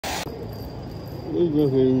Please,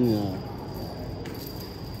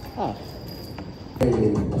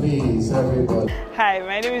 everybody. Hi,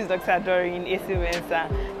 my name is Dr. Doreen Esimensa.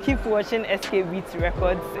 Keep watching Skbeatz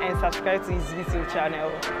Records and subscribe to his YouTube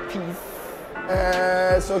channel. Peace.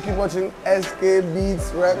 So keep watching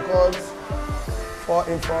Skbeatz Records for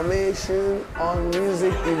information on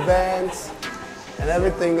music events and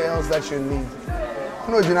everything else that you need.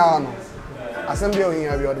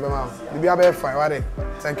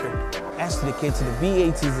 Thank you. SDK to the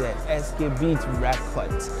BATZ, Skbeatz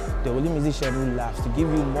Records, the only musician who loves to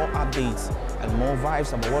give you more updates and more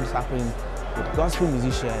vibes about what's happening with gospel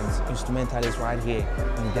musicians, instrumentalists right here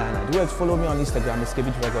in Ghana. Do well to follow me on Instagram,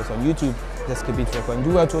 Skbeatz Records, on YouTube, Skbeatz Records, and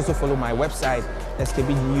do well to also follow my website,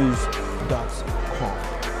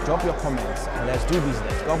 skbeatznews.com. Drop your comments and let's do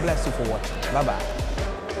business. God bless you for watching. Bye-bye.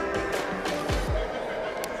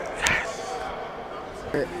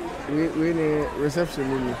 We need reception.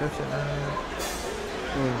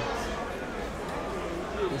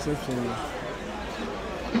 Reception.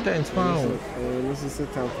 Thanks, man. This is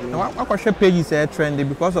set up. Now, I watch your page is trendy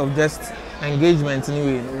because of just engagement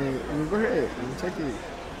anyway. Go ahead, check it.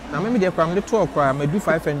 Now, maybe they're from the tour, I may do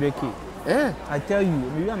 500K. Yeah. I tell you,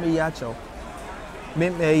 maybe I may yacho.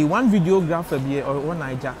 Maybe one videographer be or one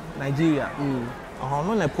Nigeria. I'm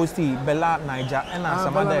going to post Bella Niger and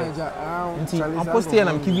some other. I'm posting and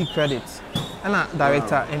I'm giving credit. And a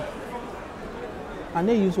director and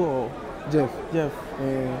they use all Jeff.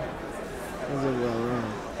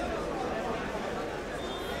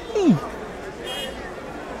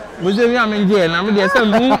 Was it I'm in jail? I'm there.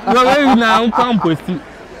 Some now come post it.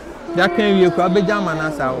 That can be a crab jam and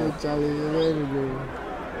us out.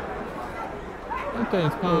 Okay,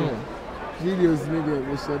 it's fine. Videos media,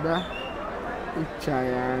 we said that.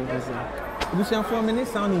 We shall form any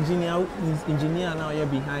sound engineer now here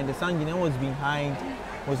behind. The sound engineer was behind,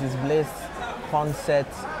 was his Bliss concert,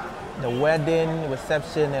 the wedding,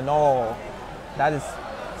 reception and all. That is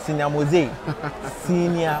Senior Mosaic.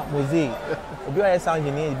 Senior Mosaic. We are sound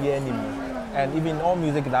engineer be enemy. And even all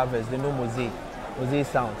music lovers, they know Mosaic. Mosaic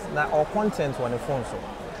sounds. Now our content on the phone so.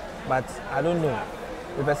 But I don't know.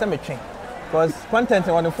 The person may change. Because content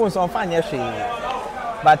on the phone so I'm fine yesterday.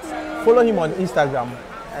 But follow him on Instagram.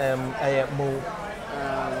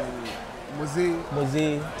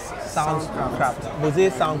 Mosaic Soundcraft.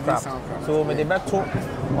 Mosaic Soundcraft. So may they better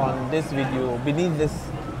on this video, beneath this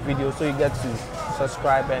video, so you get to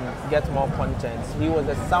subscribe and get more content. He was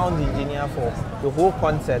a sound engineer for the whole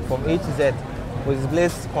concert from A to Z. With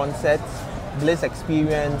Bliss concert, Bliss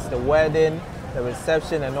experience, the wedding, the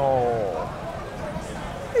reception and all.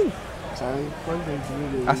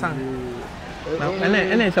 And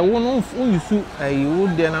then it's a one of you suit you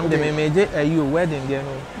would then I'm the major you wedding there.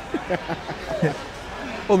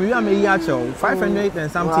 Oh, maybe I'm a yacho 500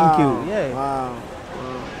 and something kill. Yeah. Wow.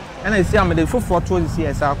 And I see I'm the full photo this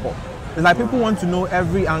year. It's like people want to know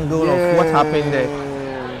every angle of what happened there.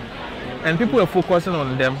 And people are focusing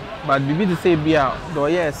on them, but we need to say be out. Though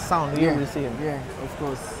yes, sound you the same. Yeah, of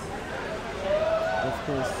course.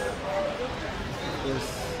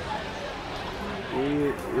 We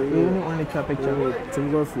only want to take a picture. I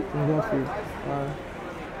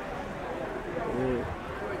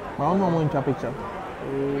don't want to take a picture.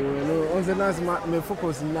 No, also that's my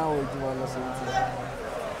focus now.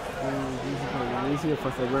 You see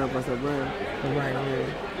Pastor Brian.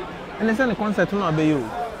 And they send a concert to not be you.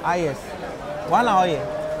 Ah yes. 1 hour here.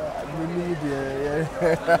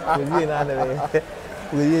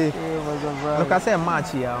 Look, I say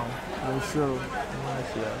March here. I'm sure.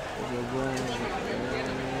 March here.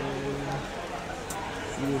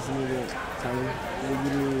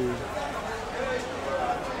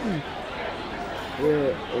 You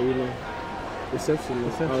know, reception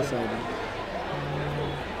outside.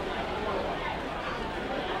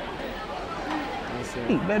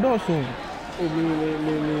 Bed also.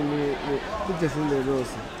 Pictures in the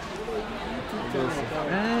doors.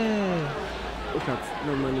 Look at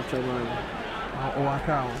no money trouble. Oh,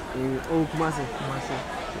 account. Oh, Kumasi.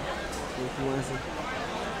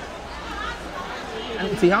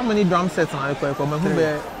 And see how many drum sets are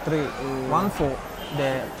there? 3. One for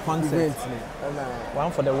the concert,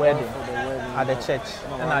 one for the wedding at the church,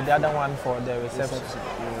 and the other one for the reception.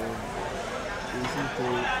 You see 3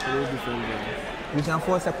 different ones. We can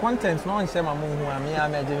force a content, no one say my mom who I may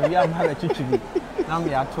imagine we have a chichi. Now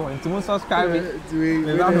we are told to subscribe it. We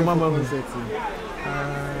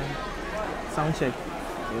sound check.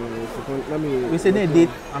 We say they date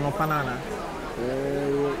and no banana.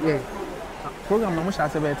 Yeah. Program no much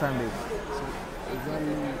at a better time.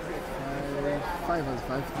 Exactly 5 and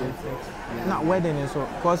 5 days. Not wedding so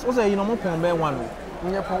because also you know more one.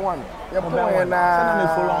 You're point one. You're point one. and Send me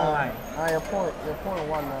follow online. Your point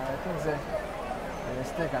one. I think say you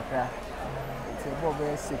stick at that. It's a Bob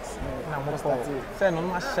 6. Say no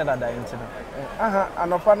much share that into.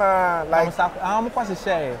 And upon like how much is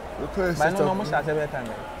share? But no much at every time.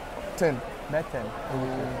 10. Better.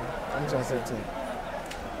 I'm just 10.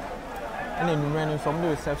 And then running from the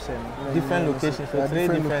reception, different locations, so 3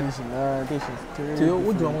 different locations. To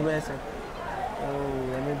who do you want to say?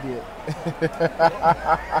 Oh, I'm a dear.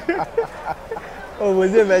 Oh,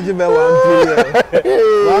 was it imagine by 1 billion?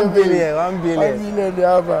 1 billion, 1 billion. 1 billion, the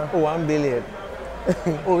other. Oh, 1 billion.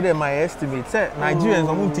 Oh, they're my estimate. Say, Nigerians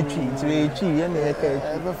are going to treat to a and they're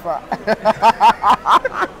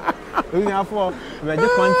we have for the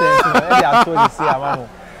content, they are told to see.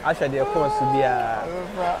 Actually, their course to be a.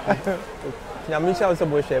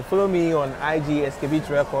 Follow me on IG, Skbeatz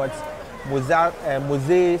Records,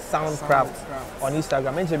 Mose Soundcraft on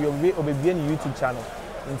Instagram. And you'll be on YouTube channel.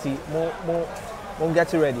 More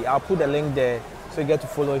get ready. I'll put the link there so you get to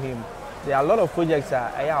follow him. There are a lot of projects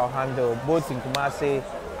that I handle both in Kumasi,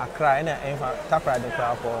 Accra, and Takra the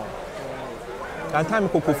crowd for. And time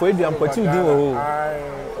Coco for you and put you do.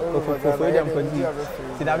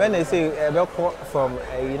 See that when they say welcome from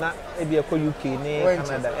maybe a UK,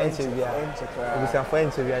 Canada, and Sevilla, we say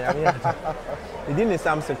for Sevilla. The didn't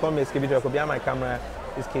some say come Skbeatz Records behind my camera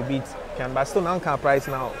is Skbeatz. Can but still non price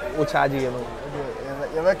now. What charge you?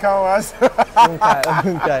 You make us.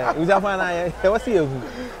 Okay. We just find what's here. You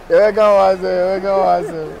make us.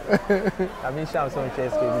 I've been shouting some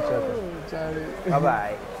Skbeatz Records. Bye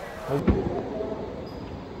bye.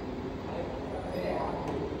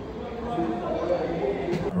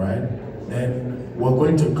 Right? Then we're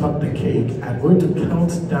going to cut the cake. I'm going to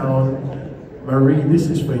count down. Marie, this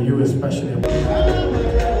is for you especially.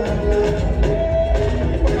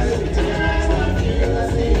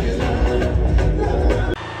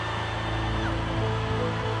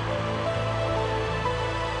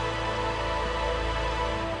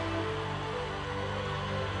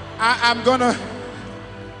 I'm gonna,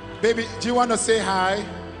 baby, do you want to say hi?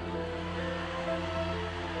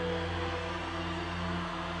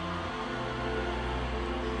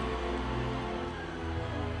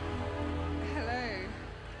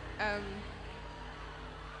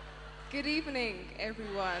 Good evening,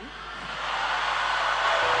 everyone.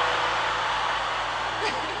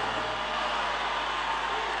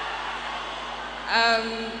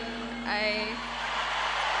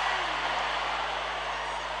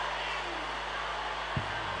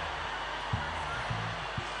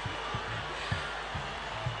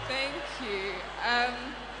 Thank you.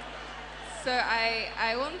 So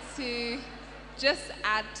I want to just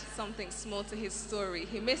add something small to his story.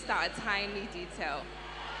 He missed out a tiny detail.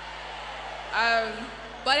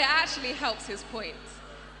 But it actually helps his point.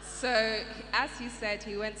 So as he said,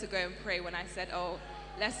 he went to go and pray when I said, oh,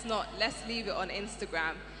 let's leave it on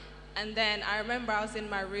Instagram. And then I remember I was in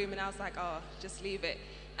my room and I was like, oh, just leave it.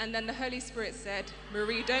 And then the Holy Spirit said,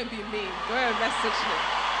 Marie, don't be mean, go and message him.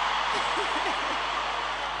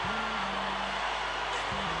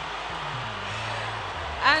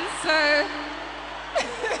 And so,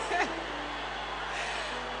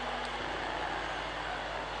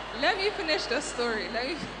 let me finish the story.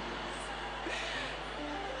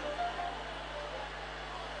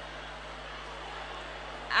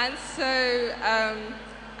 And so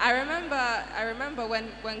I remember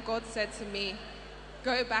when God said to me,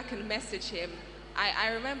 go back and message him.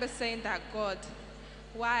 I remember saying that, God,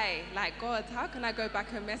 why? Like, God, how can I go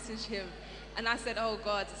back and message him? And I said, oh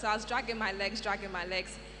God. So I was dragging my legs.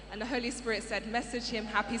 And the Holy Spirit said, message him,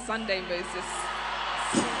 happy Sunday, Moses.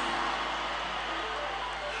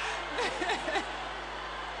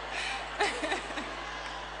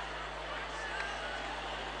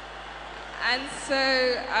 And so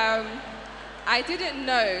I didn't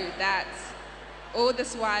know that all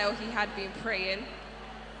this while he had been praying.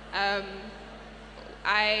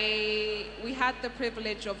 We had the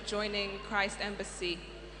privilege of joining Christ Embassy.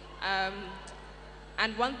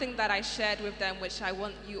 And one thing that I shared with them, which I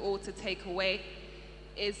want you all to take away,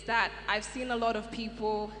 is that I've seen a lot of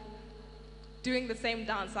people doing the same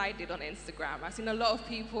dance I did on Instagram. I've seen a lot of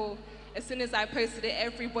people, as soon as I posted it,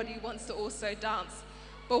 everybody wants to also dance.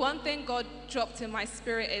 But one thing God dropped in my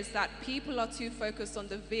spirit is that people are too focused on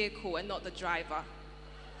the vehicle and not the driver.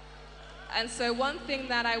 And so one thing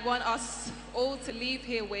that I want us all to leave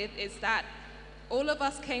here with is that all of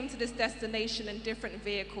us came to this destination in different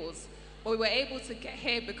vehicles, but we were able to get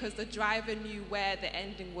here because the driver knew where the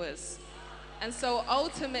ending was. And so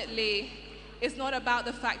ultimately, it's not about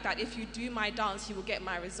the fact that if you do my dance, you will get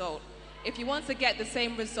my result. If you want to get the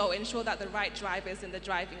same result, ensure that the right driver is in the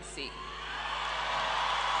driving seat.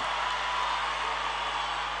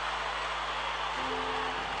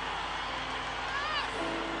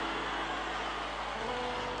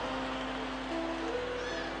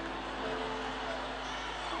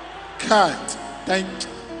 God,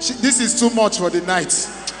 this is too much for the night.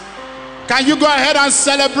 Can you go ahead and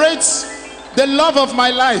celebrate the love of my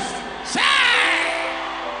life?